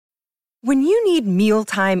When you need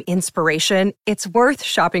mealtime inspiration, it's worth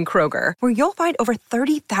shopping Kroger, where you'll find over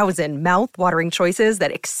 30,000 mouth-watering choices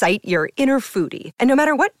that excite your inner foodie. And no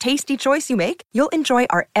matter what tasty choice you make, you'll enjoy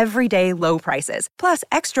our everyday low prices, plus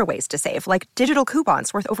extra ways to save, like digital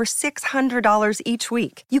coupons worth over $600 each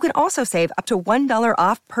week. You can also save up to $1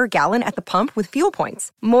 off per gallon at the pump with fuel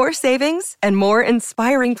points. More savings and more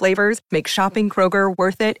inspiring flavors make shopping Kroger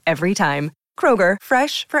worth it every time. Kroger,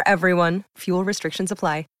 fresh for everyone. Fuel restrictions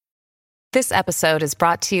apply. This episode is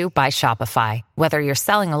brought to you by Shopify. Whether you're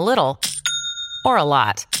selling a little or a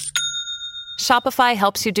lot, Shopify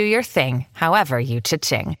helps you do your thing, however you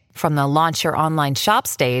cha-ching. From the launch your online shop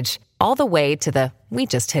stage, all the way to the we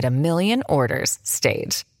just hit 1 million orders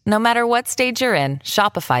stage. No matter what stage you're in,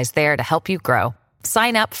 Shopify's there to help you grow.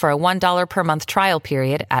 Sign up for a $1 per month trial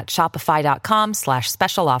period at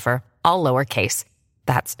shopify.com/special offer, all lowercase.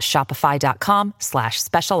 That's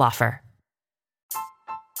shopify.com/special offer.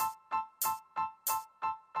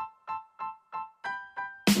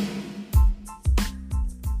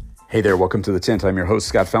 Hey there, welcome to The Tint. I'm your host,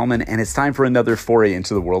 Scott Fellman, and it's time for another foray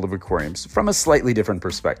into the world of aquariums from a slightly different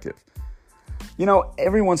perspective. You know,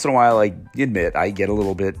 every once in a while, I admit, I get a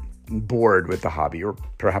little bit bored with the hobby or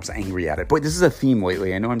perhaps angry at it. Boy, this is a theme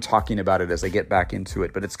lately. I know I'm talking about it as I get back into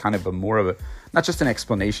it, but it's kind of more of a, not just an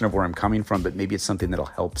explanation of where I'm coming from, but maybe it's something that'll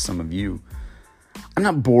help some of you. I'm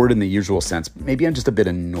not bored in the usual sense. Maybe I'm just a bit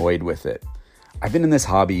annoyed with it. I've been in this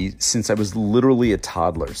hobby since I was literally a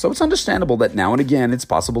toddler, so it's understandable that now and again it's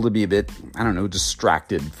possible to be a bit,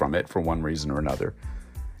 distracted from it for one reason or another.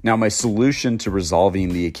 Now, my solution to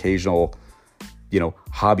resolving the occasional,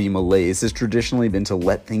 hobby malaise has traditionally been to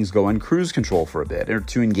let things go on cruise control for a bit, or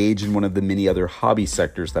to engage in one of the many other hobby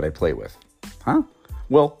sectors that I play with.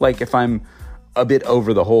 Well, like if I'm a bit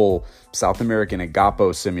over the whole South American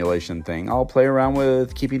agapo simulation thing, I'll play around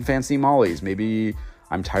with keeping fancy mollies. Maybe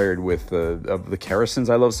I'm tired of the kerosins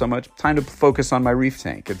I love so much. Time to focus on my reef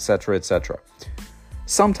tank, etc., etc.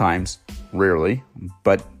 Sometimes, rarely,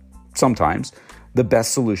 but sometimes, the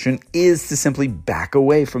best solution is to simply back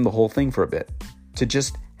away from the whole thing for a bit. To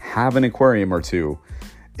just have an aquarium or two.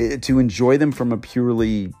 To enjoy them from a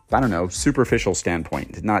purely, superficial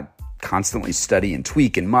standpoint. To not constantly study and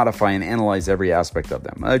tweak and modify and analyze every aspect of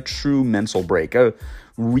them. A true mental break. A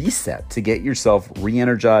reset to get yourself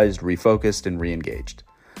re-energized, refocused, and re-engaged.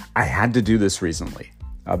 I had to do this recently.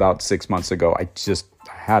 About 6 months ago, I just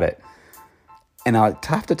had it. And I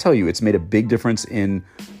have to tell you, it's made a big difference in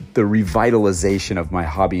the revitalization of my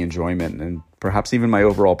hobby enjoyment and perhaps even my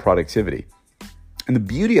overall productivity. And the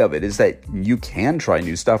beauty of it is that you can try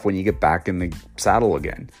new stuff when you get back in the saddle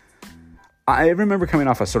again. I remember coming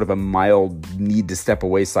off a sort of a mild need to step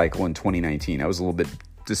away cycle in 2019. I was a little bit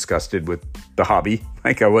disgusted with the hobby,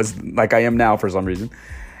 like I am now for some reason.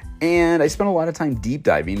 And I spent a lot of time deep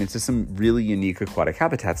diving into some really unique aquatic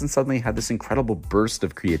habitats and suddenly had this incredible burst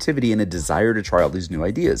of creativity and a desire to try all these new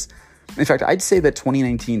ideas. In fact, I'd say that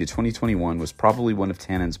 2019 to 2021 was probably one of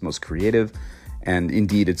Tannen's most creative and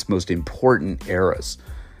indeed its most important eras.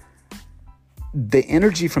 The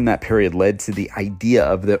energy from that period led to the idea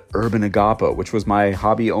of the urban agapo, which was my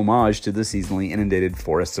hobby homage to the seasonally inundated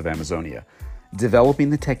forests of Amazonia.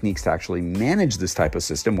 Developing the techniques to actually manage this type of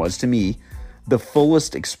system was, to me, the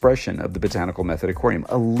fullest expression of the botanical method aquarium,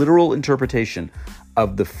 a literal interpretation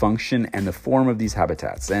of the function and the form of these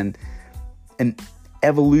habitats, and an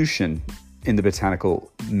evolution in the botanical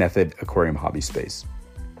method aquarium hobby space.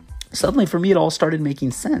 Suddenly, for me, it all started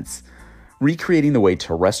making sense. Recreating the way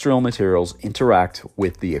terrestrial materials interact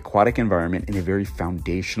with the aquatic environment in a very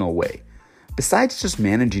foundational way. Besides just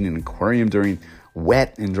managing an aquarium during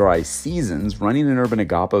wet and dry seasons, running an urban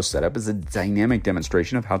agapo setup is a dynamic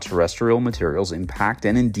demonstration of how terrestrial materials impact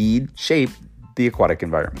and indeed shape the aquatic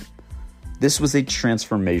environment. This was a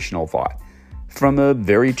transformational thought from a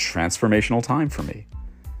very transformational time for me.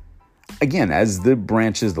 Again, as the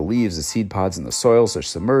branches, the leaves, the seed pods, and the soils are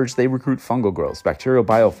submerged, they recruit fungal growths, bacterial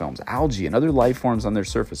biofilms, algae, and other life forms on their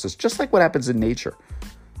surfaces, just like what happens in nature.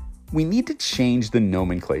 We need to change the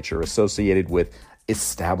nomenclature associated with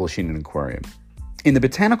establishing an aquarium. In the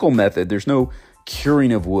botanical method, there's no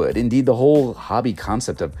curing of wood. Indeed, the whole hobby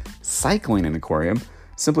concept of cycling an aquarium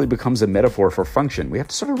simply becomes a metaphor for function. We have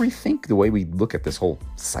to sort of rethink the way we look at this whole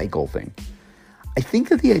cycle thing. I think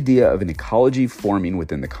that the idea of an ecology forming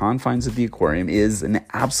within the confines of the aquarium is an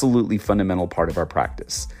absolutely fundamental part of our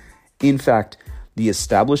practice. In fact, the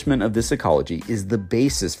establishment of this ecology is the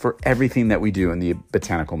basis for everything that we do in the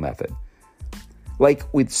botanical method. Like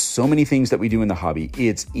with so many things that we do in the hobby,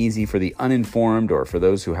 it's easy for the uninformed or for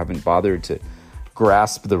those who haven't bothered to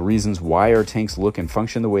grasp the reasons why our tanks look and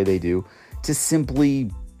function the way they do to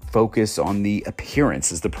simply focus on the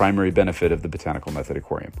appearance as the primary benefit of the botanical method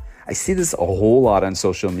aquarium. I see this a whole lot on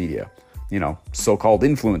social media. So-called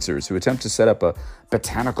influencers who attempt to set up a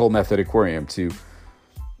botanical method aquarium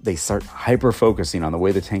they start hyper-focusing on the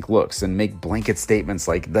way the tank looks and make blanket statements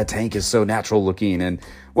like, the tank is so natural looking, and,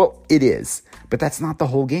 well, it is, but that's not the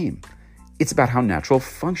whole game. It's about how natural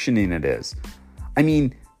functioning it is. I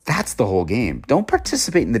mean, that's the whole game. Don't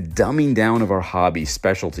participate in the dumbing down of our hobby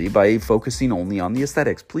specialty by focusing only on the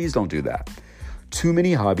aesthetics. Please don't do that. Too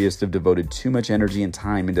many hobbyists have devoted too much energy and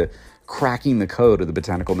time into cracking the code of the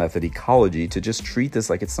botanical method ecology to just treat this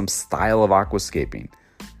like it's some style of aquascaping.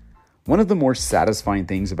 One of the more satisfying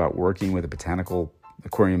things about working with a botanical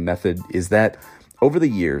aquarium method is that over the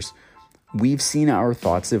years, we've seen our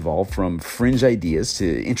thoughts evolve from fringe ideas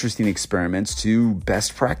to interesting experiments to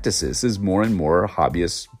best practices as more and more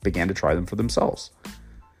hobbyists began to try them for themselves.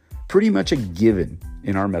 Pretty much a given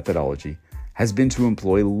in our methodology has been to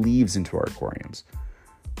employ leaves into our aquariums.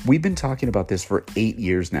 We've been talking about this for 8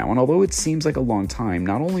 years now, and although it seems like a long time,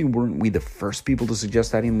 not only weren't we the first people to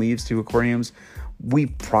suggest adding leaves to aquariums, we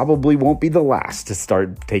probably won't be the last to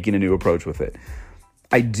start taking a new approach with it.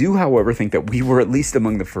 I do, however, think that we were at least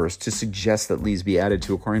among the first to suggest that leaves be added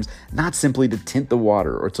to aquariums, not simply to tint the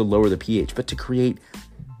water or to lower the pH, but to create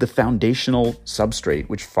the foundational substrate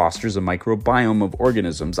which fosters a microbiome of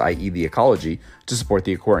organisms, i.e. the ecology, to support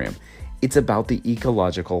the aquarium. It's about the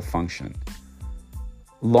ecological function.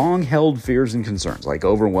 Long-held fears and concerns, like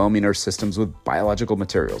overwhelming our systems with biological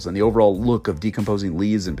materials and the overall look of decomposing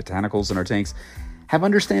leaves and botanicals in our tanks, have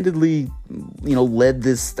understandably, led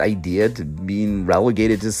this idea to being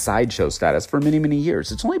relegated to sideshow status for many, many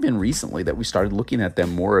years. It's only been recently that we started looking at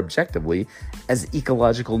them more objectively as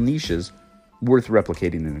ecological niches worth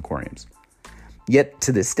replicating in aquariums. Yet,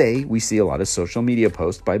 to this day, we see a lot of social media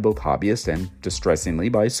posts by both hobbyists and, distressingly,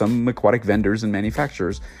 by some aquatic vendors and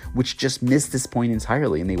manufacturers, which just miss this point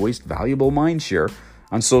entirely, and they waste valuable mind share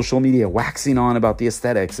on social media waxing on about the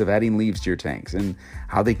aesthetics of adding leaves to your tanks and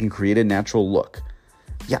how they can create a natural look.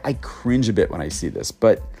 Yeah, I cringe a bit when I see this,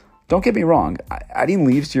 but don't get me wrong, adding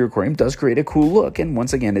leaves to your aquarium does create a cool look, and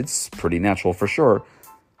once again, it's pretty natural for sure.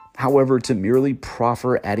 However, to merely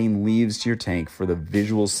proffer adding leaves to your tank for the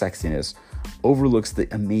visual sexiness overlooks the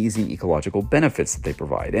amazing ecological benefits that they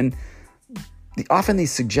provide. And often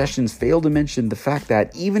these suggestions fail to mention the fact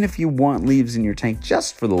that even if you want leaves in your tank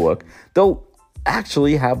just for the look, they'll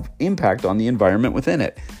actually have impact on the environment within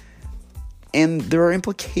it. And there are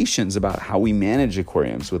implications about how we manage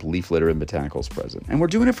aquariums with leaf litter and botanicals present. And we're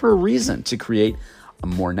doing it for a reason, to create a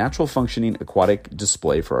more natural functioning aquatic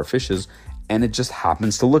display for our fishes, and it just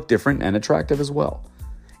happens to look different and attractive as well.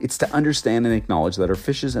 It's to understand and acknowledge that our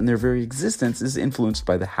fishes and their very existence is influenced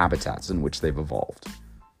by the habitats in which they've evolved.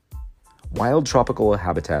 Wild tropical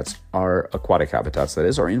habitats, aquatic habitats that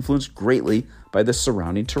is, are influenced greatly by the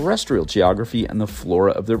surrounding terrestrial geography and the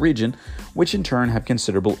flora of the region, which in turn have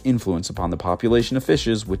considerable influence upon the population of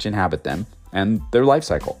fishes which inhabit them and their life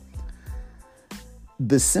cycle.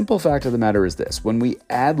 The simple fact of the matter is this: when we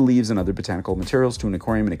add leaves and other botanical materials to an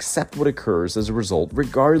aquarium and accept what occurs as a result,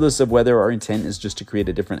 regardless of whether our intent is just to create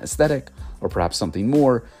a different aesthetic or perhaps something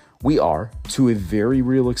more, we are, to a very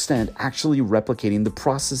real extent, actually replicating the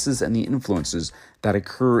processes and the influences that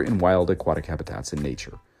occur in wild aquatic habitats in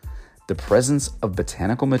nature. The presence of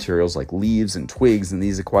botanical materials like leaves and twigs in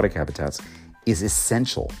these aquatic habitats is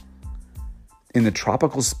essential. In the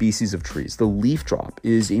tropical species of trees, the leaf drop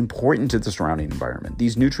is important to the surrounding environment.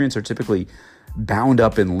 These nutrients are typically bound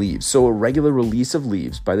up in leaves, so a regular release of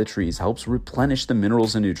leaves by the trees helps replenish the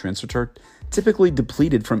minerals and nutrients which are typically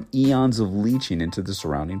depleted from eons of leaching into the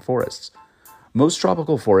surrounding forests. Most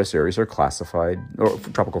tropical forest areas are classified, or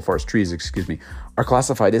tropical forest trees, are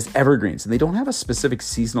classified as evergreens, and they don't have a specific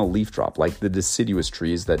seasonal leaf drop like the deciduous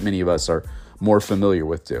trees that many of us are more familiar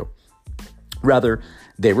with do. Rather,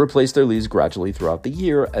 they replace their leaves gradually throughout the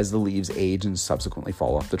year as the leaves age and subsequently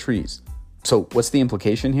fall off the trees. So what's the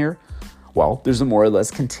implication here? Well, there's a more or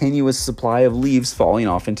less continuous supply of leaves falling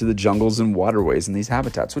off into the jungles and waterways in these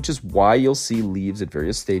habitats, which is why you'll see leaves at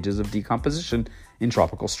various stages of decomposition in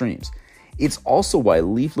tropical streams. It's also why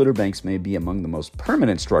leaf litter banks may be among the most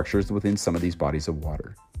permanent structures within some of these bodies of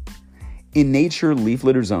water. In nature, leaf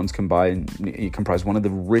litter zones comprise one of the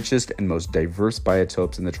richest and most diverse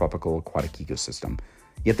biotopes in the tropical aquatic ecosystem,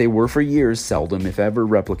 yet they were for years seldom, if ever,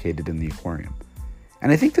 replicated in the aquarium.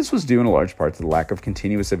 And I think this was due in a large part to the lack of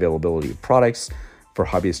continuous availability of products for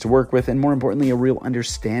hobbyists to work with, and more importantly, a real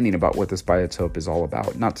understanding about what this biotope is all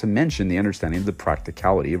about, not to mention the understanding of the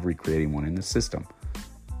practicality of recreating one in the system.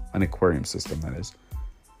 An aquarium system, that is.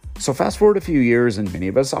 So fast forward a few years, and many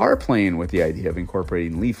of us are playing with the idea of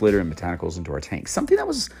incorporating leaf litter and botanicals into our tanks. Something that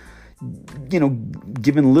was,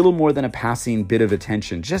 given little more than a passing bit of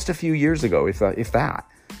attention just a few years ago, if that.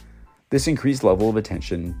 This increased level of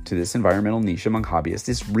attention to this environmental niche among hobbyists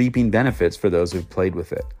is reaping benefits for those who've played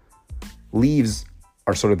with it. Leaves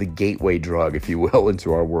are sort of the gateway drug, if you will,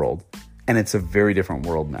 into our world. And it's a very different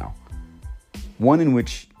world now. One in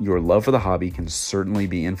which your love for the hobby can certainly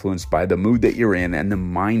be influenced by the mood that you're in and the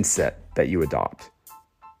mindset that you adopt.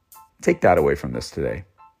 Take that away from this today.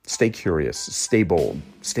 Stay curious, stay bold,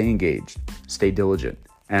 stay engaged, stay diligent,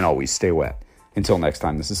 and always stay wet. Until next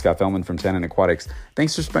time, this is Scott Fellman from Tannin Aquatics.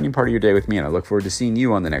 Thanks for spending part of your day with me, and I look forward to seeing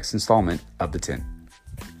you on the next installment of The Tin.